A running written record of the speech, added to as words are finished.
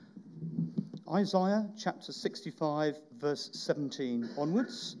Isaiah chapter 65, verse 17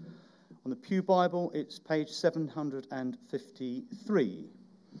 onwards. On the Pew Bible, it's page 753.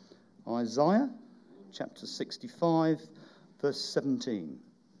 Isaiah chapter 65, verse 17.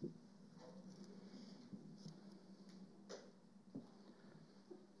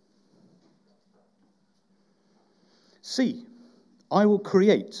 See, I will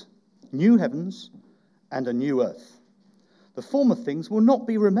create new heavens and a new earth. The former things will not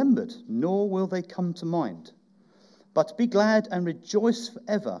be remembered, nor will they come to mind. But be glad and rejoice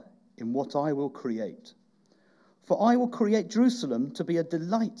forever in what I will create. For I will create Jerusalem to be a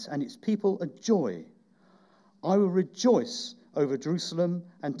delight and its people a joy. I will rejoice over Jerusalem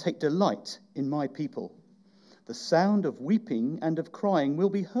and take delight in my people. The sound of weeping and of crying will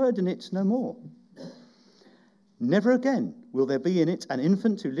be heard in it no more. Never again will there be in it an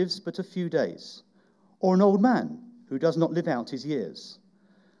infant who lives but a few days, or an old man who does not live out his years.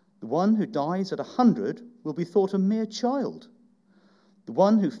 The one who dies at 100 will be thought a mere child. The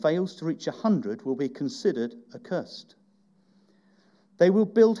one who fails to reach 100 will be considered accursed. They will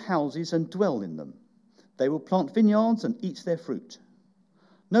build houses and dwell in them. They will plant vineyards and eat their fruit.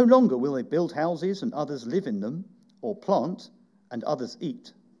 No longer will they build houses and others live in them, or plant and others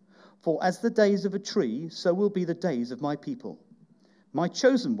eat. For as the days of a tree, so will be the days of my people. My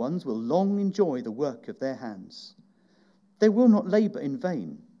chosen ones will long enjoy the work of their hands. They will not labor in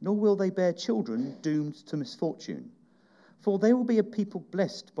vain, nor will they bear children doomed to misfortune. For they will be a people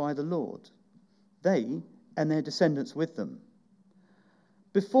blessed by the Lord, they and their descendants with them.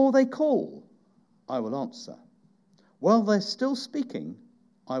 Before they call, I will answer. While they're still speaking,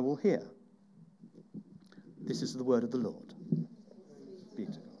 I will hear. This is the word of the Lord. Be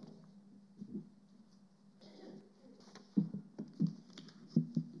to God.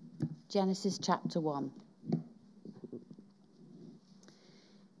 Genesis chapter 1.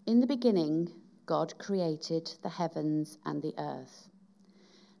 In the beginning, God created the heavens and the earth.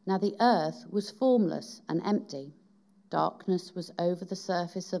 Now the earth was formless and empty. Darkness was over the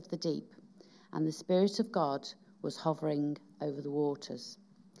surface of the deep, and the Spirit of God was hovering over the waters.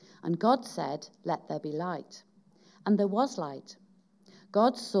 And God said, "Let there be light." And there was light.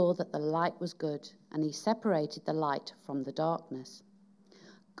 God saw that the light was good, and he separated the light from the darkness.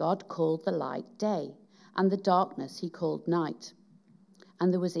 God called the light day, and the darkness he called night.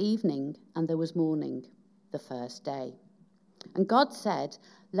 And there was evening, and there was morning, the first day. And God said,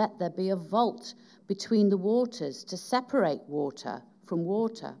 "Let there be a vault between the waters to separate water from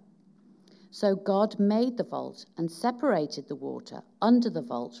water." So God made the vault and separated the water under the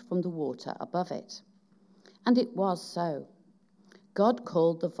vault from the water above it. And it was so. God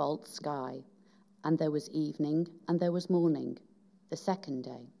called the vault sky, and there was evening, and there was morning, the second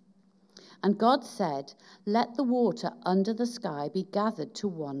day. And God said, "Let the water under the sky be gathered to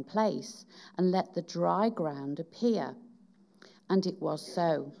one place, and let the dry ground appear." And it was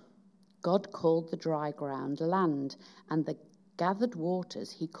so. God called the dry ground land, and the gathered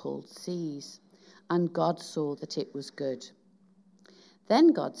waters he called seas. And God saw that it was good.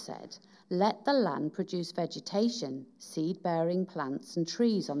 Then God said, "Let the land produce vegetation, seed-bearing plants and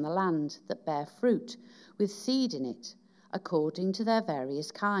trees on the land that bear fruit, with seed in it, according to their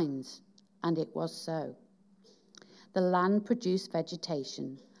various kinds." And it was so. The land produced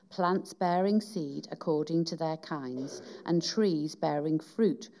vegetation, plants bearing seed according to their kinds, and trees bearing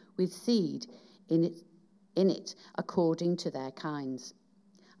fruit with seed in it according to their kinds.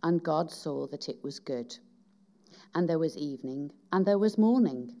 And God saw that it was good. And there was evening, and there was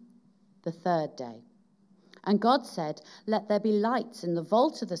morning, the third day. And God said, "Let there be lights in the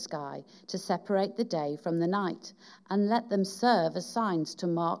vault of the sky to separate the day from the night, and let them serve as signs to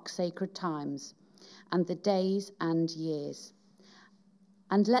mark sacred times, and the days and years.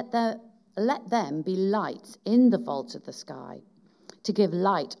 And let them be lights in the vault of the sky, to give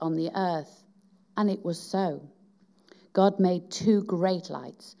light on the earth." And it was so. God made two great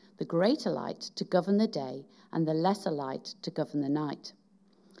lights, the greater light to govern the day, and the lesser light to govern the night.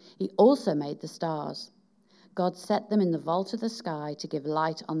 He also made the stars. God set them in the vault of the sky to give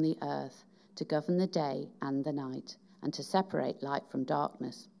light on the earth, to govern the day and the night, and to separate light from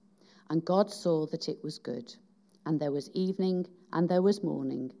darkness. And God saw that it was good. And there was evening, and there was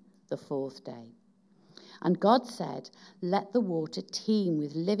morning, the fourth day. And God said, "Let the water teem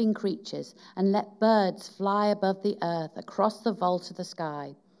with living creatures, and let birds fly above the earth across the vault of the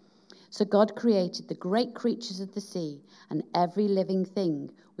sky." So God created the great creatures of the sea, and every living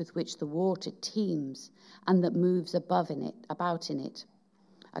thing with which the water teems, and that moves about in it,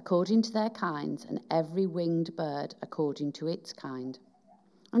 according to their kinds, and every winged bird according to its kind.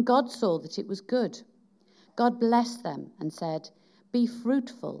 And God saw that it was good. God blessed them and said, Be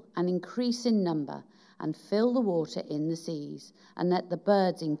fruitful and increase in number, and fill the water in the seas, and let the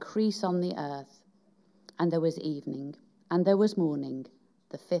birds increase on the earth. And there was evening, and there was morning,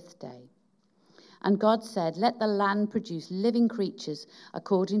 the fifth day. And God said, let the land produce living creatures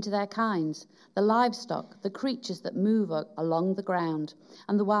according to their kinds, the livestock, the creatures that move along the ground,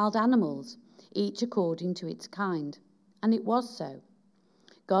 and the wild animals, each according to its kind. And it was so.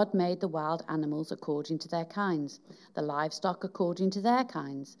 God made the wild animals according to their kinds, the livestock according to their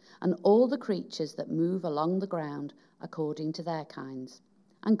kinds, and all the creatures that move along the ground according to their kinds.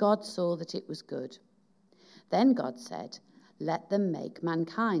 And God saw that it was good. Then God said, let them make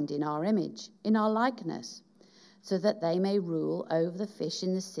mankind in our image, in our likeness, so that they may rule over the fish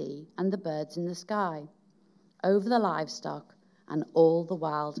in the sea and the birds in the sky, over the livestock and all the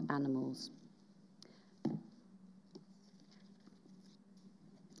wild animals,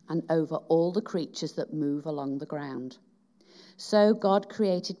 and over all the creatures that move along the ground. So God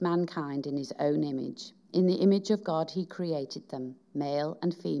created mankind in his own image. In the image of God he created them, male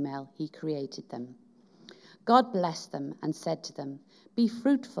and female he created them. God blessed them and said to them, be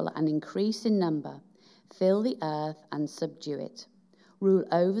fruitful and increase in number, fill the earth and subdue it. Rule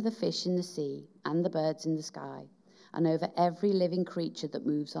over the fish in the sea and the birds in the sky, and over every living creature that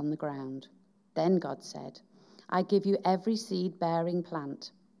moves on the ground. Then God said, I give you every seed-bearing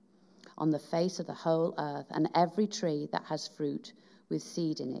plant on the face of the whole earth, and every tree that has fruit with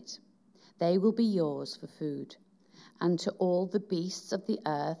seed in it. They will be yours for food. And to all the beasts of the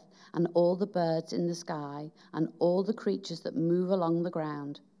earth, and all the birds in the sky, and all the creatures that move along the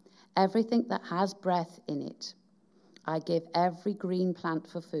ground, everything that has breath in it, I give every green plant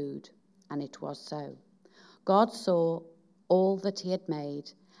for food. And it was so. God saw all that he had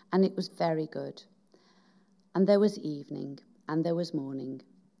made, and it was very good. And there was evening, and there was morning,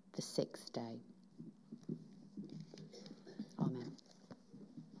 the sixth day. Amen.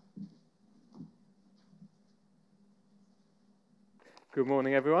 Good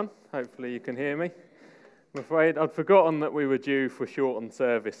morning, everyone. Hopefully you can hear me. I'm afraid I'd forgotten that we were due for a shortened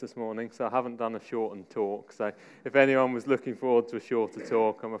service this morning, so I haven't done a shortened talk. So if anyone was looking forward to a shorter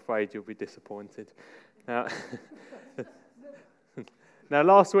talk, I'm afraid you'll be disappointed. Now,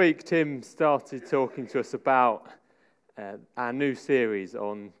 last week Tim started talking to us about our new series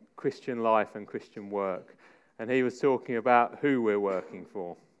on Christian life and Christian work, and he was talking about who we're working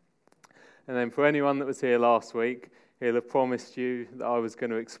for. And then for anyone that was here last week, he'll have promised you that I was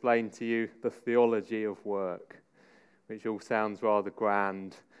going to explain to you the theology of work, which all sounds rather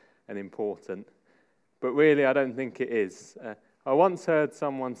grand and important. But really, I don't think it is. I once heard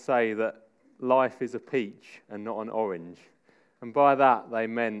someone say that life is a peach and not an orange. And by that, they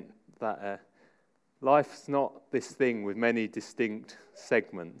meant that life's not this thing with many distinct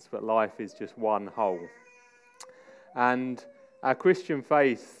segments, but life is just one whole. And our Christian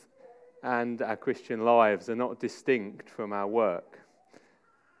faith and our Christian lives are not distinct from our work.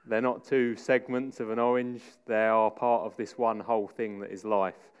 They're not two segments of an orange. They are part of this one whole thing that is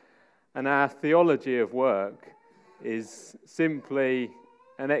life. And our theology of work is simply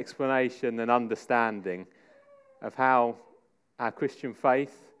an explanation and understanding of how our Christian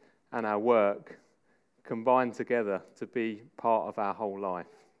faith and our work combine together to be part of our whole life.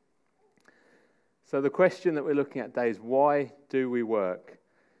 So the question that we're looking at today is, why do we work?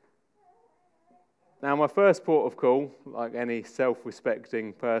 Now, my first port of call, like any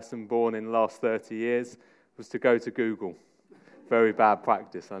self-respecting person born in the last 30 years, was to go to Google. Very bad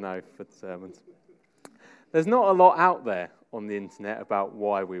practice, I know, for sermons. There's not a lot out there on the internet about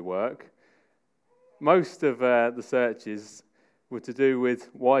why we work. Most of the searches were to do with,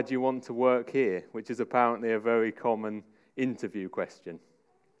 why do you want to work here? Which is apparently a very common interview question.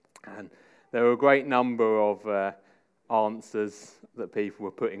 And there were a great number of answers that people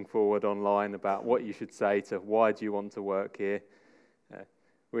were putting forward online about what you should say to why do you want to work here.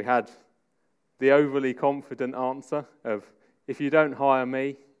 We had the overly confident answer of, if you don't hire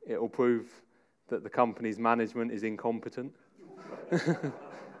me, it will prove that the company's management is incompetent.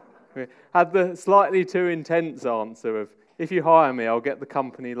 We had the slightly too intense answer of, if you hire me, I'll get the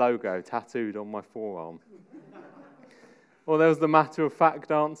company logo tattooed on my forearm. Or there was the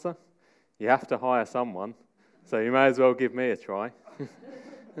matter-of-fact answer, you have to hire someone, so you may as well give me a try.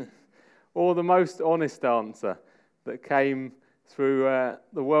 Or the most honest answer that came through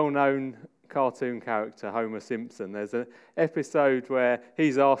the well-known cartoon character Homer Simpson. There's an episode where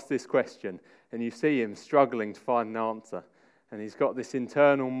he's asked this question, and you see him struggling to find an answer. And he's got this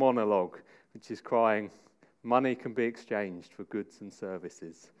internal monologue, which is crying, money can be exchanged for goods and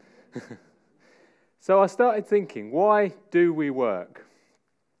services. So I started thinking, why do we work?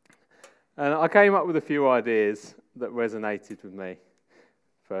 And I came up with a few ideas, that resonated with me.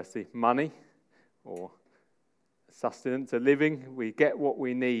 Firstly, money or sustenance, a living. We get what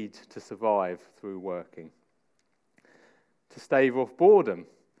we need to survive through working. To stave off boredom.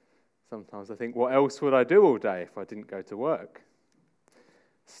 Sometimes I think, what else would I do all day if I didn't go to work?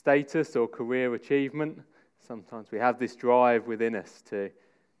 Status or career achievement. Sometimes we have this drive within us to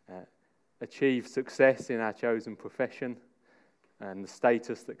achieve success in our chosen profession and the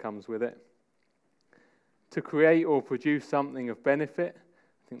status that comes with it. To create or produce something of benefit.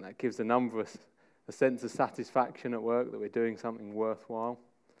 I think that gives a number of us a sense of satisfaction at work, that we're doing something worthwhile.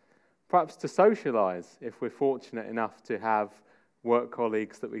 Perhaps to socialise, if we're fortunate enough to have work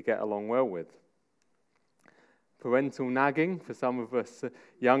colleagues that we get along well with. Parental nagging, for some of us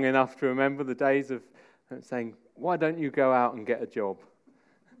young enough to remember the days of saying, why don't you go out and get a job?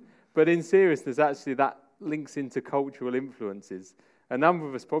 But in seriousness, actually that links into cultural influences. A number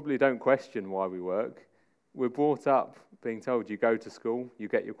of us probably don't question why we work. We're brought up being told you go to school, you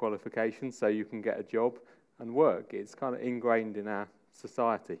get your qualifications so you can get a job and work. It's kind of ingrained in our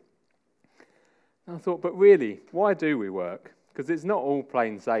society. And I thought, but really, why do we work? Because it's not all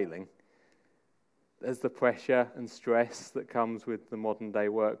plain sailing. There's the pressure and stress that comes with the modern day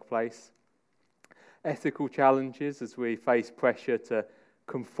workplace. Ethical challenges as we face pressure to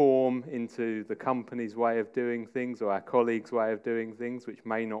conform into the company's way of doing things or our colleagues' way of doing things, which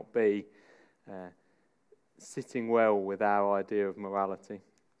may not be sitting well with our idea of morality.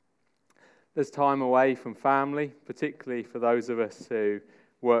 There's time away from family, particularly for those of us who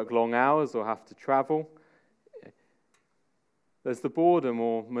work long hours or have to travel. There's the boredom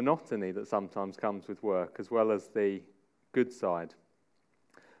or monotony that sometimes comes with work, as well as the good side.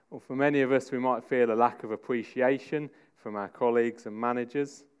 Or for many of us, we might feel a lack of appreciation from our colleagues and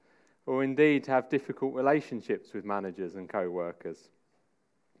managers, or indeed have difficult relationships with managers and co-workers.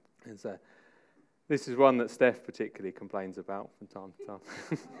 This is one that Steph particularly complains about from time to time.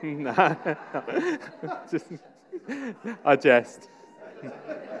 I jest.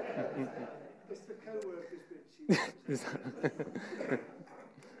 It's the co-workers bit.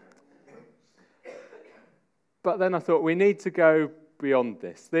 But then I thought we need to go beyond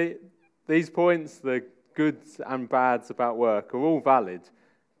this. These points, the goods and bads about work, are all valid,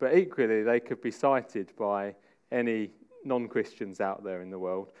 but equally they could be cited by any non-Christians out there in the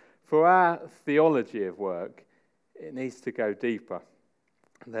world. For our theology of work, it needs to go deeper.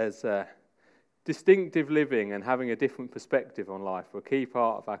 There's distinctive living and having a different perspective on life are a key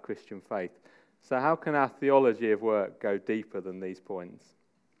part of our Christian faith. So how can our theology of work go deeper than these points?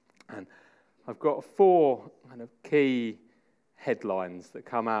 And I've got 4 kind of key headlines that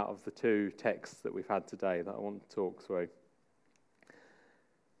come out of the 2 texts that we've had today that I want to talk through.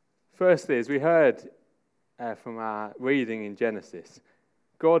 Firstly, as we heard from our reading in Genesis,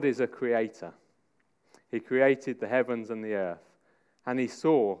 God is a creator. He created the heavens and the earth, and he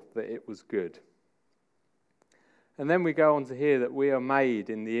saw that it was good. And then we go on to hear that we are made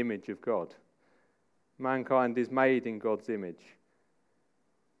in the image of God. Mankind is made in God's image.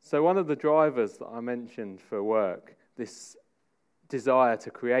 So one of the drivers that I mentioned for work, this desire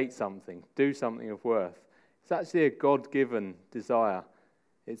to create something, do something of worth, it's actually a God-given desire.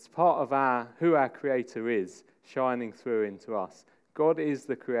 It's part of who our Creator is, shining through into us. God is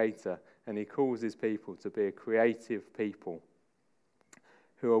the Creator, and he calls his people to be a creative people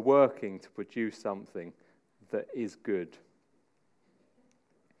who are working to produce something that is good.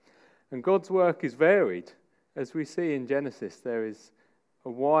 And God's work is varied. As we see in Genesis, there is a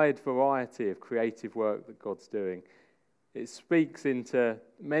wide variety of creative work that God's doing. It speaks into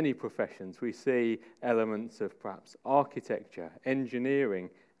many professions. We see elements of perhaps architecture, engineering,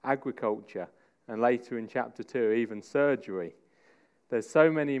 agriculture, and later in chapter 2, even surgery. There's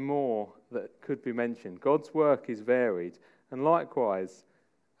so many more that could be mentioned. God's work is varied, and likewise,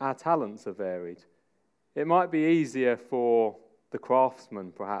 our talents are varied. It might be easier for the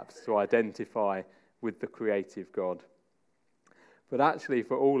craftsman, perhaps, to identify with the creative God. But actually,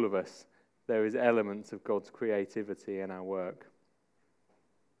 for all of us, there is elements of God's creativity in our work.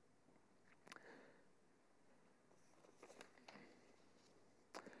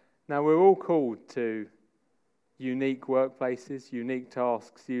 Now, we're all called to unique workplaces, unique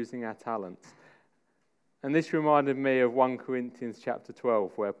tasks using our talents. And this reminded me of 1 Corinthians chapter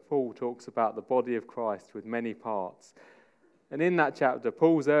 12, where Paul talks about the body of Christ with many parts. And in that chapter,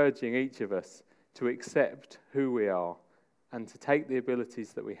 Paul's urging each of us to accept who we are and to take the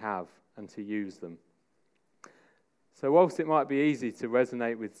abilities that we have and to use them. So whilst it might be easy to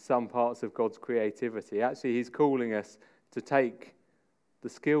resonate with some parts of God's creativity, actually he's calling us to take the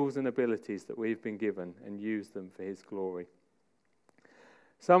skills and abilities that we've been given and use them for his glory.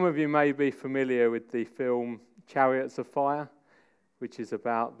 Some of you may be familiar with the film Chariots of Fire, which is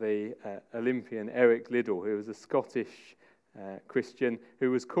about the Olympian Eric Liddell, who was a Scottish Christian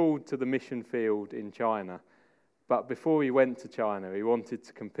who was called to the mission field in China. But before he went to China, he wanted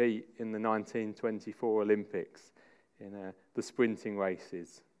to compete in the 1924 Olympics in the sprinting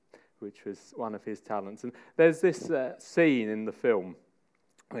races, which was one of his talents. And there's this scene in the film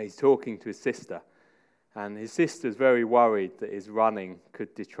where he's talking to his sister, and his sister's very worried that his running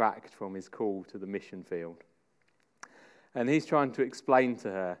could detract from his call to the mission field. And he's trying to explain to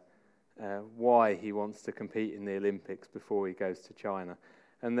her why he wants to compete in the Olympics before he goes to China.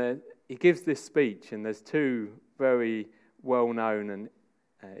 And he gives this speech, and there's two very well-known and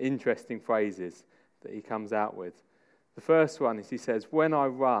interesting phrases that he comes out with. The first one is he says, "When I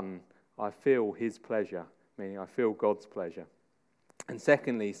run, I feel his pleasure," meaning I feel God's pleasure. And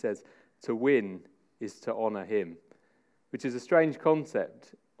secondly, he says, "To win is to honour him," which is a strange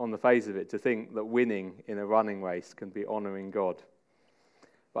concept on the face of it, to think that winning in a running race can be honouring God.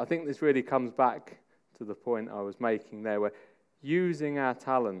 But I think this really comes back to the point I was making there, where using our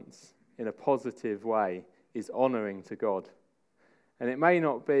talents in a positive way is honouring to God. And it may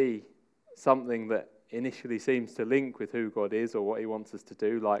not be something that initially seems to link with who God is or what he wants us to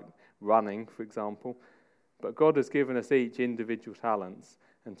do, like running, for example. But God has given us each individual talents,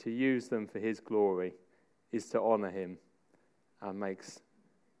 and to use them for his glory is to honour him and makes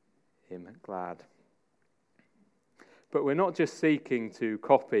him glad. But we're not just seeking to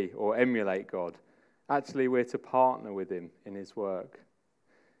copy or emulate God. Actually, we're to partner with him in his work.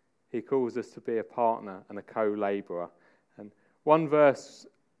 He calls us to be a partner and a co-labourer. And one verse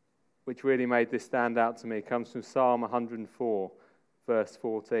which really made this stand out to me comes from Psalm 104, verse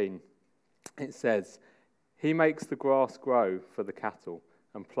 14. It says, "He makes the grass grow for the cattle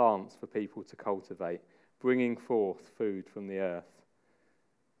and plants for people to cultivate, bringing forth food from the earth."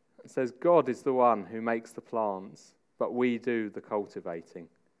 It says God is the one who makes the plants, but we do the cultivating.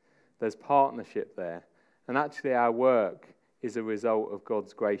 There's partnership there. And actually our work is a result of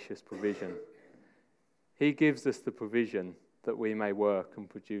God's gracious provision. He gives us the provision that we may work and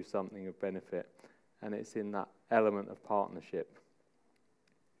produce something of benefit. And it's in that element of partnership.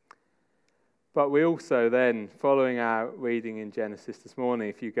 But we also then, following our reading in Genesis this morning,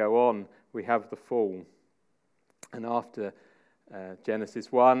 if you go on, we have the fall. And after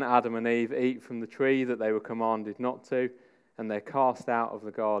Genesis 1, Adam and Eve eat from the tree that they were commanded not to, and they're cast out of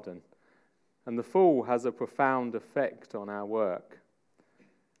the garden. And the fall has a profound effect on our work.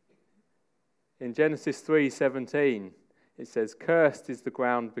 In Genesis 3:17, it says, "Cursed is the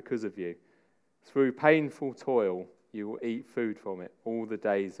ground because of you. Through painful toil, you will eat food from it all the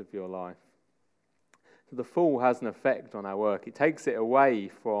days of your life." So the fall has an effect on our work. It takes it away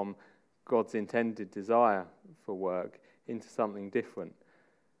from God's intended desire for work into something different.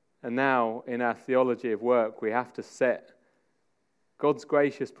 And now, in our theology of work, we have to set God's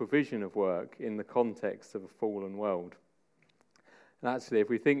gracious provision of work in the context of a fallen world. And actually, if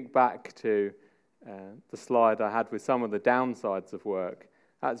we think back to the slide I had with some of the downsides of work,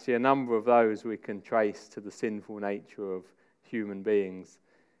 actually a number of those we can trace to the sinful nature of human beings.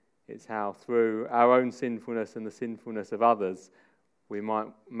 It's how through our own sinfulness and the sinfulness of others, we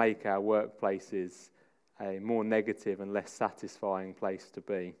might make our workplaces a more negative and less satisfying place to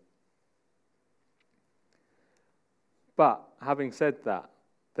be. But having said that,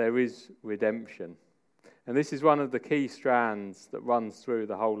 there is redemption. And this is one of the key strands that runs through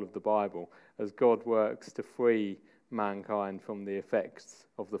the whole of the Bible as God works to free mankind from the effects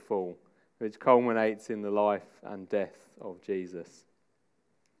of the fall, which culminates in the life and death of Jesus.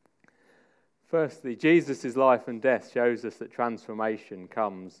 Firstly, Jesus' life and death shows us that transformation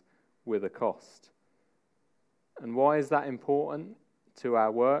comes with a cost. And why is that important to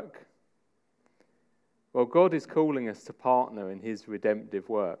our work? Well, God is calling us to partner in his redemptive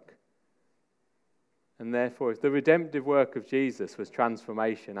work. And therefore, if the redemptive work of Jesus was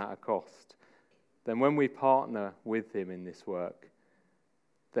transformation at a cost, then when we partner with him in this work,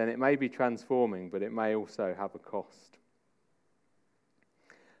 then it may be transforming, but it may also have a cost.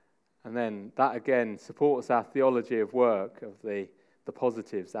 And then that again supports our theology of work, of the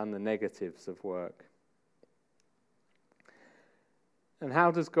positives and the negatives of work. And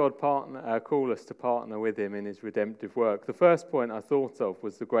how does God call us to partner with him in his redemptive work? The first point I thought of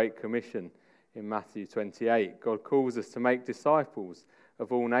was the Great Commission in Matthew 28. God calls us to make disciples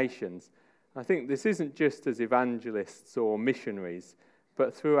of all nations. I think this isn't just as evangelists or missionaries,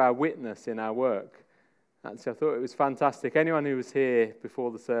 but through our witness in our work. Actually, I thought it was fantastic. Anyone who was here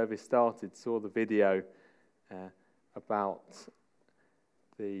before the service started saw the video about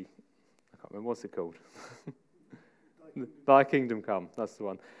I can't remember, what's it called? Thy Kingdom Come, that's the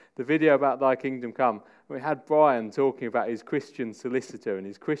one. The video about Thy Kingdom Come, we had Brian talking about his Christian solicitor and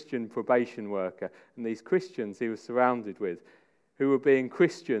his Christian probation worker, and these Christians he was surrounded with, who were being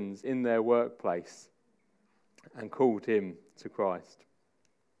Christians in their workplace and called him to Christ.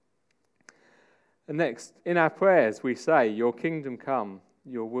 And next, in our prayers we say, Your kingdom come,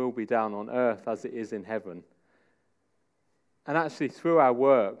 your will be done on earth as it is in heaven. And actually through our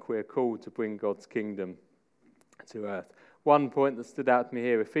work we're called to bring God's kingdom to earth. One point that stood out to me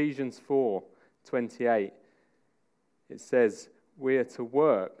here, Ephesians 4:28, it says, we are to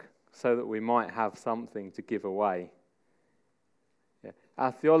work so that we might have something to give away. Yeah.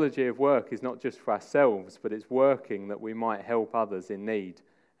 Our theology of work is not just for ourselves, but it's working that we might help others in need,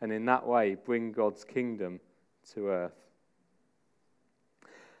 and in that way bring God's kingdom to earth.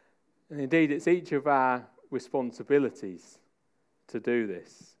 And indeed, it's each of our responsibilities to do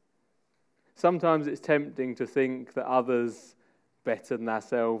this. Sometimes it's tempting to think that others better than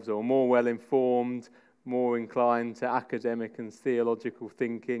ourselves or more well-informed, more inclined to academic and theological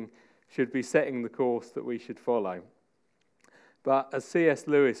thinking should be setting the course that we should follow. But as C.S.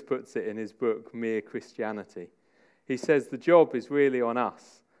 Lewis puts it in his book, Mere Christianity, he says the job is really on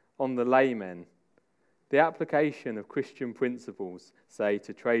us, on the laymen. The application of Christian principles, say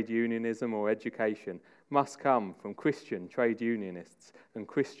to trade unionism or education, must come from Christian trade unionists and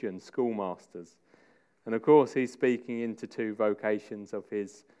Christian schoolmasters. And of course he's speaking into two vocations of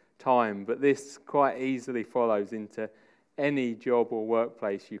his time, but this quite easily follows into any job or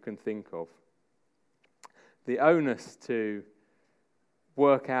workplace you can think of. The onus to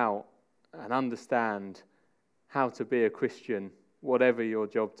work out and understand how to be a Christian, whatever your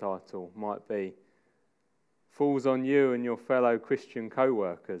job title might be, falls on you and your fellow Christian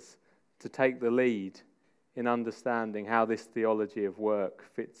co-workers to take the lead in understanding how this theology of work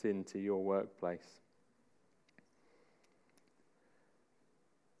fits into your workplace.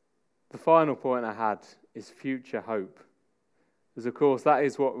 The final point I had is future hope. Because of course that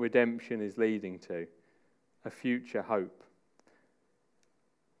is what redemption is leading to, a future hope.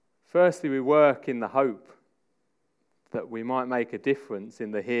 Firstly, we work in the hope that we might make a difference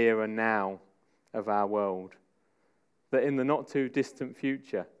in the here and now of our world. That in the not too distant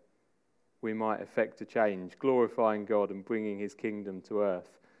future, we might effect a change, glorifying God and bringing his kingdom to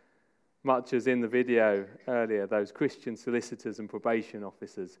earth. Much as in the video earlier, those Christian solicitors and probation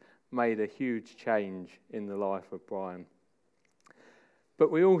officers made a huge change in the life of Brian.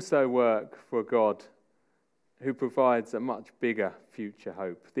 But we also work for a God who provides a much bigger future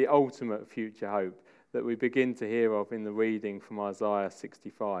hope, the ultimate future hope that we begin to hear of in the reading from Isaiah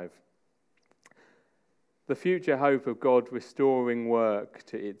 65. The future hope of God restoring work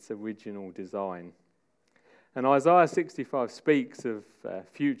to its original design. And Isaiah 65 speaks of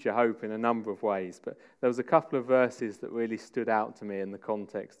future hope in a number of ways, but there was a couple of verses that really stood out to me in the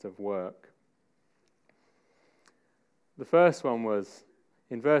context of work. The first one was,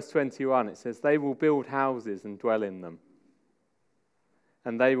 in verse 21, it says, they will build houses and dwell in them,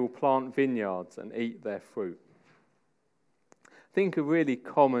 and they will plant vineyards and eat their fruit. I think a really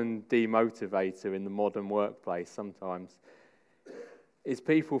common demotivator in the modern workplace sometimes is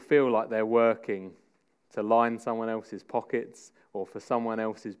people feel like they're working to line someone else's pockets or for someone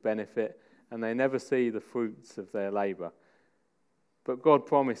else's benefit, and they never see the fruits of their labour. But God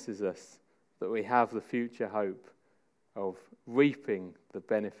promises us that we have the future hope of reaping the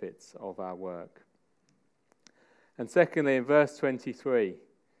benefits of our work. And secondly, in verse 23,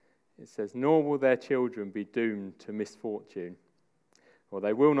 it says, nor will their children be doomed to misfortune. Or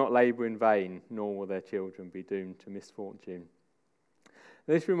they will not labour in vain, nor will their children be doomed to misfortune.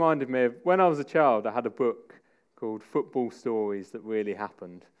 This reminded me of when I was a child, I had a book called Football Stories That Really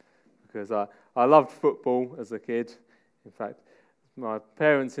Happened. Because I loved football as a kid. In fact, my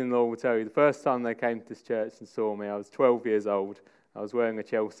parents-in-law will tell you, the first time they came to this church and saw me, I was 12 years old. I was wearing a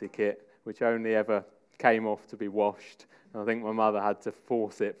Chelsea kit, which only ever came off to be washed. And I think my mother had to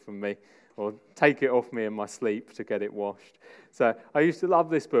force it from me, or take it off me in my sleep to get it washed. So I used to love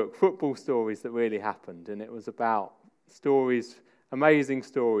this book, Football Stories That Really Happened, and it was about stories, amazing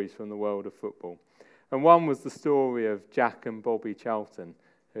stories from the world of football. And one was the story of Jack and Bobby Charlton,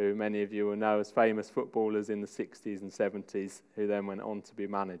 who many of you will know as famous footballers in the 60s and 70s, who then went on to be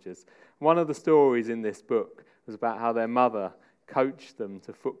managers. One of the stories in this book was about how their mother coached them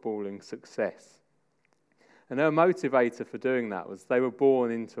to footballing success. And her motivator for doing that was they were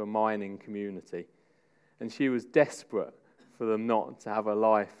born into a mining community, and she was desperate for them not to have a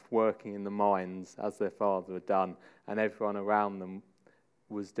life working in the mines as their father had done and everyone around them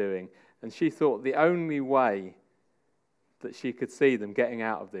was doing. And she thought the only way that she could see them getting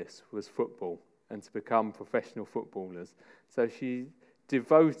out of this was football and to become professional footballers. So she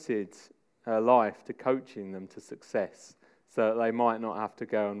devoted her life to coaching them to success so that they might not have to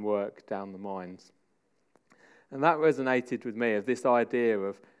go and work down the mines. And that resonated with me, of this idea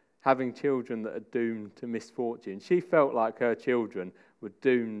of having children that are doomed to misfortune. She felt like her children were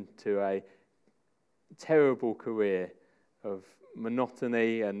doomed to a terrible career of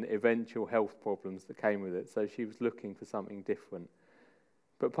monotony and eventual health problems that came with it. So she was looking for something different.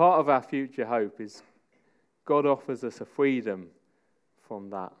 But part of our future hope is God offers us a freedom from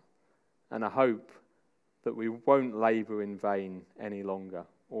that, and a hope that we won't labour in vain any longer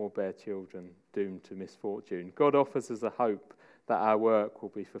or bear children doomed to misfortune. God offers us a hope that our work will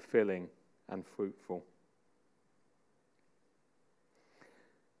be fulfilling and fruitful.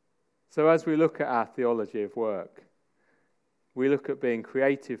 So as we look at our theology of work, we look at being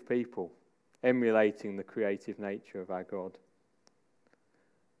creative people, emulating the creative nature of our God.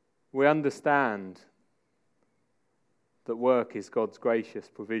 We understand that work is God's gracious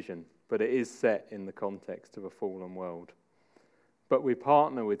provision, but it is set in the context of a fallen world. But we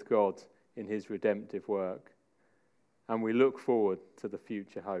partner with God in his redemptive work, and we look forward to the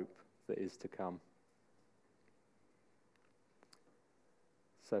future hope that is to come.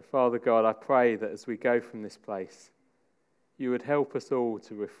 So, Father God, I pray that as we go from this place, you would help us all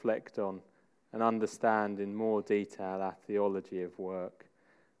to reflect on and understand in more detail our theology of work.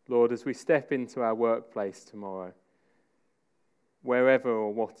 Lord, as we step into our workplace tomorrow, wherever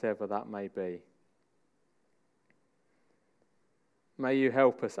or whatever that may be, may you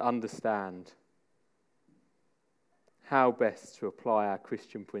help us understand how best to apply our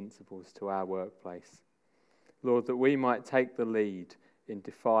Christian principles to our workplace. Lord, that we might take the lead in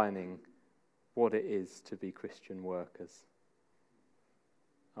defining what it is to be Christian workers.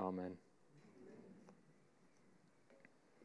 Amen.